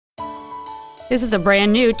This is a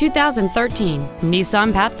brand new 2013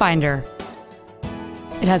 Nissan Pathfinder.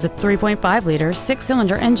 It has a 3.5-liter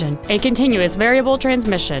six-cylinder engine, a continuous variable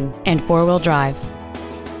transmission, and four-wheel drive.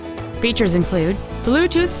 Features include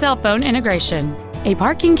Bluetooth cell phone integration, a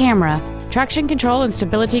parking camera, traction control and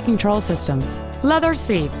stability control systems, leather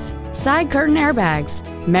seats, side curtain airbags,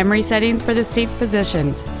 memory settings for the seat's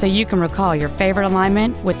positions so you can recall your favorite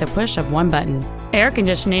alignment with the push of one button, air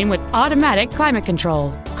conditioning with automatic climate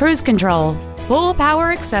control, cruise control, full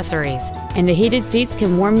power accessories, and the heated seats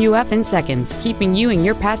can warm you up in seconds, keeping you and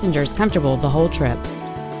your passengers comfortable the whole trip.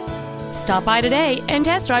 Stop by today and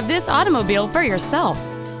test drive this automobile for yourself.